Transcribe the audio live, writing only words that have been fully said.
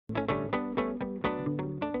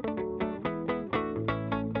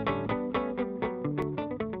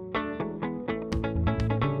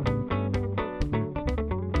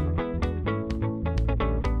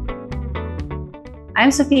I'm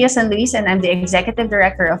Sophia and I'm the Executive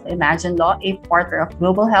Director of ImagineLaw, a partner of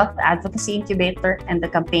Global Health Advocacy Incubator and the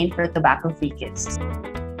Campaign for Tobacco-Free Kids.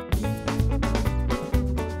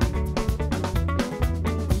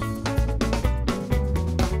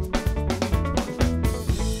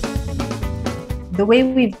 The way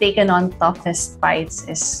we've taken on toughest fights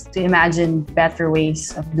is to imagine better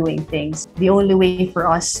ways of doing things. The only way for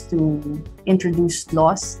us to introduce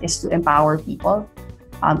laws is to empower people,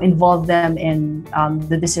 involve them in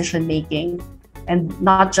the decision making, and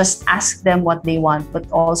not just ask them what they want, but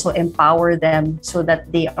also empower them so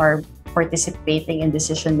that they are participating in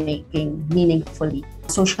decision making meaningfully.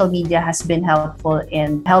 Social media has been helpful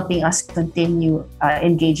in helping us continue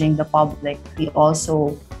engaging the public. We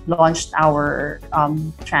also launched our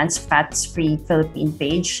trans fats free Philippine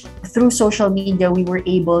page. Through social media, we were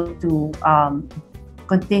able to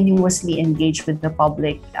continuously engage with the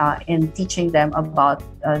public in teaching them about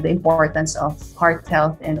the importance of heart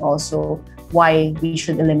health and also why we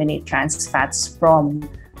should eliminate trans fats from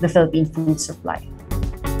the Philippine food supply.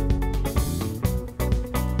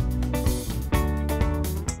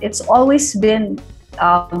 It's always been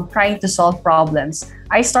trying to solve problems.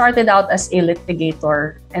 I started out as a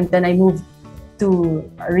litigator and then I moved to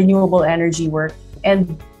renewable energy work.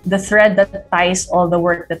 And the thread that ties all the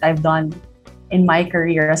work that I've done in my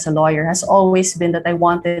career as a lawyer has always been that I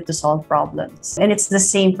wanted to solve problems. And it's the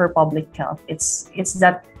same for public health. It's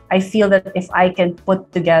that I feel that if I can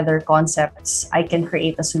put together concepts, I can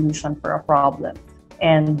create a solution for a problem.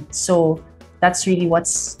 And so that's really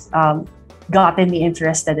what's gotten me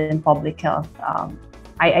interested in public health.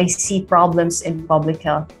 I see problems in public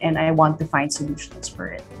health and I want to find solutions for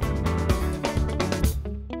it.